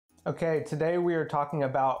Okay, today we are talking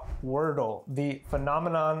about Wordle, the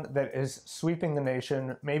phenomenon that is sweeping the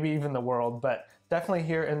nation, maybe even the world, but definitely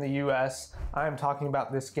here in the US, I am talking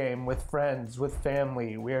about this game with friends, with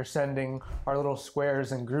family. We are sending our little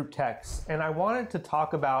squares and group texts, and I wanted to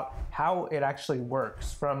talk about how it actually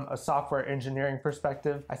works from a software engineering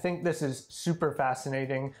perspective. I think this is super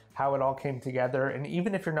fascinating, how it all came together, and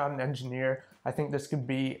even if you're not an engineer, I think this could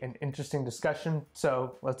be an interesting discussion,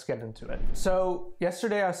 so let's get into it. So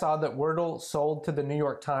yesterday I saw that Wordle sold to the New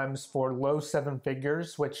York Times for low seven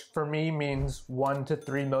figures, which for me means $1 to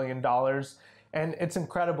 $3 million. And it's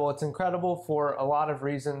incredible. It's incredible for a lot of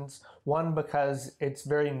reasons. One, because it's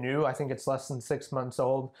very new. I think it's less than 6 months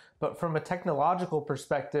old. But from a technological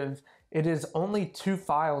perspective, it is only 2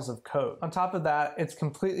 files of code. On top of that, it's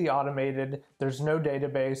completely automated. There's no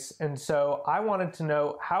database. And so I wanted to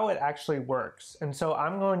know how it actually works. And so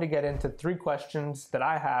I'm going to get into 3 questions that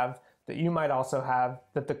I have that you might also have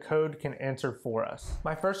that the code can answer for us.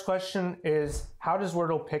 My first question is, how does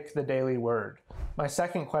Wordle pick the daily word? My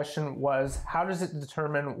second question was, how does it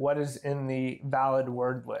determine what is in the valid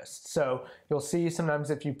word list? So you'll see sometimes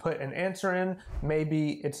if you put an answer in,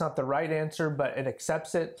 maybe it's not the right answer, but it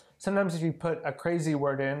accepts it. Sometimes if you put a crazy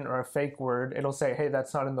word in or a fake word, it'll say, hey,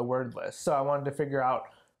 that's not in the word list. So I wanted to figure out,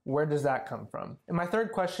 where does that come from? And my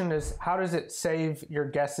third question is, how does it save your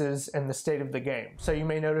guesses and the state of the game? So you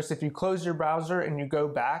may notice if you close your browser and you go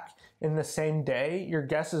back in the same day, your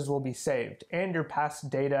guesses will be saved and your past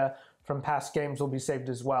data from past games will be saved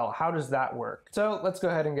as well. How does that work? So let's go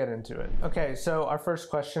ahead and get into it. Okay, so our first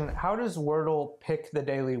question, how does Wordle pick the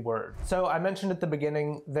daily word? So I mentioned at the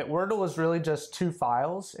beginning that Wordle is really just 2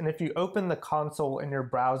 files, and if you open the console in your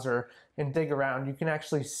browser and dig around, you can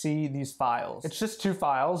actually see these files. It's just 2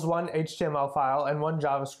 files, one HTML file and one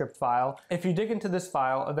JavaScript file. If you dig into this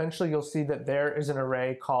file, eventually you'll see that there is an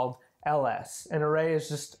array called ls. An array is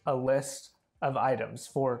just a list of items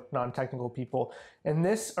for non-technical people. And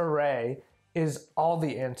this array is all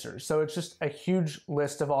the answers. So it's just a huge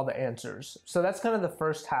list of all the answers. So that's kind of the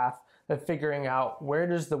first half of figuring out where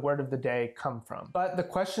does the word of the day come from. But the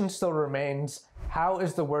question still remains, how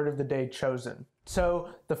is the word of the day chosen? So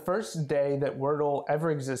the first day that Wordle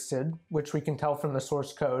ever existed, which we can tell from the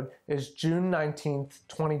source code, is June 19th,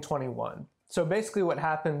 2021. So basically what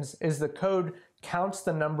happens is the code counts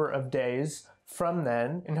the number of days from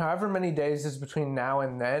then, and however many days is between now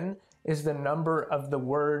and then is the number of the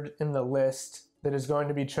word in the list that is going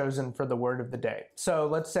to be chosen for the word of the day. So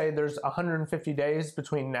let's say there's 150 days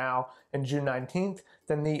between now and June 19th,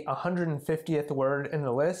 then the 150th word in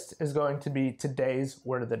the list is going to be today's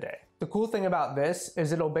word of the day. The cool thing about this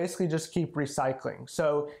is it'll basically just keep recycling.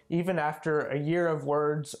 So even after a year of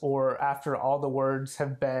words or after all the words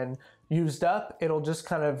have been used up, it'll just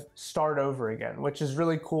kind of start over again, which is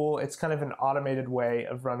really cool. It's kind of an automated way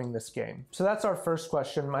of running this game. So that's our first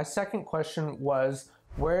question. My second question was,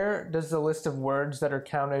 where does the list of words that are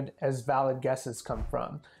counted as valid guesses come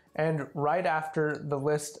from? And right after the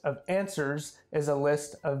list of answers is a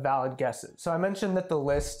list of valid guesses. So I mentioned that the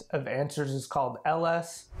list of answers is called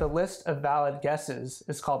ls. The list of valid guesses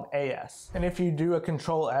is called as. And if you do a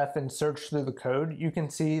Control F and search through the code, you can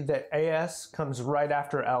see that as comes right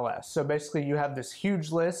after ls. So basically you have this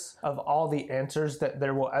huge list of all the answers that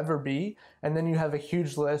there will ever be, and then you have a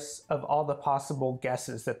huge list of all the possible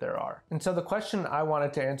guesses that there are. And so the question I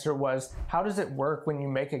wanted to answer was, how does it work when you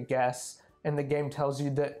make a guess and the game tells you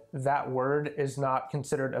that that word is not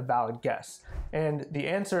considered a valid guess? And the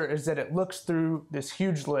answer is that it looks through this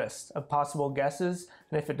huge list of possible guesses,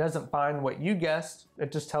 and if it doesn't find what you guessed,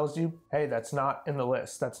 it just tells you, hey, that's not in the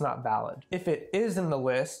list, that's not valid. If it is in the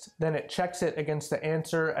list, then it checks it against the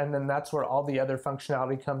answer, and then that's where all the other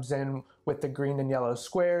functionality comes in with the green and yellow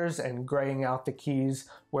squares and graying out the keys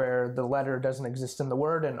where the letter doesn't exist in the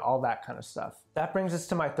word and all that kind of stuff. That brings us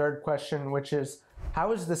to my third question, which is,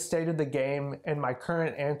 how is the state of the game and my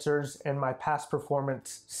current answers and my past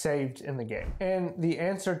performance saved in the game? And the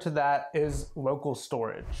answer to that is local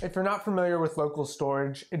storage. If you're not familiar with local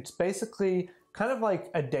storage, it's basically kind of like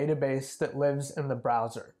a database that lives in the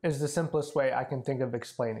browser, is the simplest way I can think of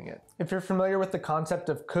explaining it. If you're familiar with the concept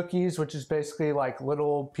of cookies, which is basically like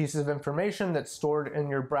little pieces of information that's stored in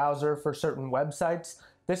your browser for certain websites,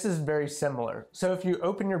 this is very similar. So if you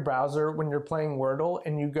open your browser when you're playing Wordle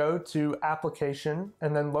and you go to application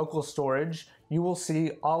and then local storage, you will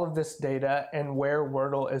see all of this data and where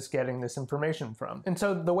Wordle is getting this information from. And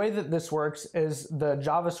so the way that this works is the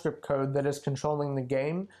JavaScript code that is controlling the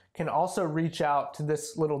game can also reach out to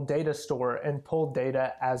this little data store and pull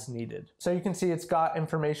data as needed. So you can see it's got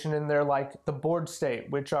information in there like the board state,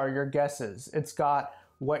 which are your guesses. It's got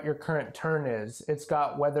what your current turn is. It's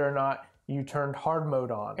got whether or not you turned hard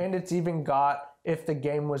mode on. And it's even got if the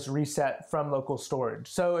game was reset from local storage.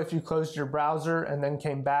 So if you closed your browser and then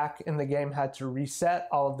came back and the game had to reset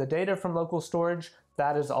all of the data from local storage,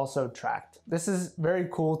 that is also tracked. This is very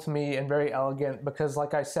cool to me and very elegant because,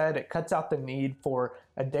 like I said, it cuts out the need for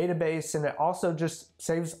a database, and it also just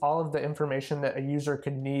saves all of the information that a user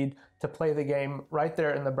could need to play the game right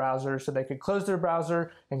there in the browser, so they could close their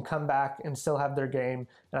browser and come back and still have their game.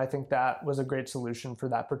 And I think that was a great solution for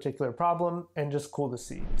that particular problem and just cool to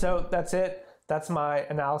see. So that's it. That's my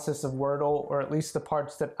analysis of Wordle, or at least the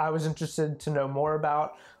parts that I was interested to know more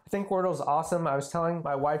about. I think Wordle's awesome. I was telling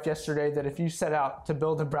my wife yesterday that if you set out to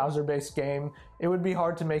build a browser-based game, it would be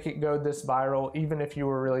hard to make it go this viral, even if you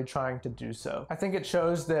were really trying to do so. I think it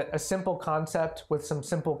shows that a simple concept with some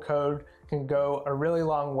simple code can go a really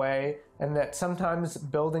long way, and that sometimes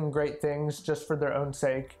building great things just for their own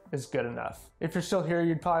sake is good enough. If you're still here,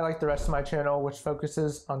 you'd probably like the rest of my channel, which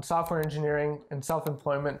focuses on software engineering and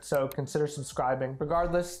self-employment, so consider subscribing.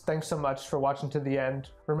 Regardless, thanks so much for watching to the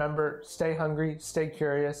end. Remember, stay hungry, stay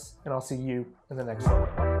curious, and I'll see you in the next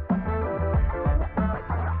one.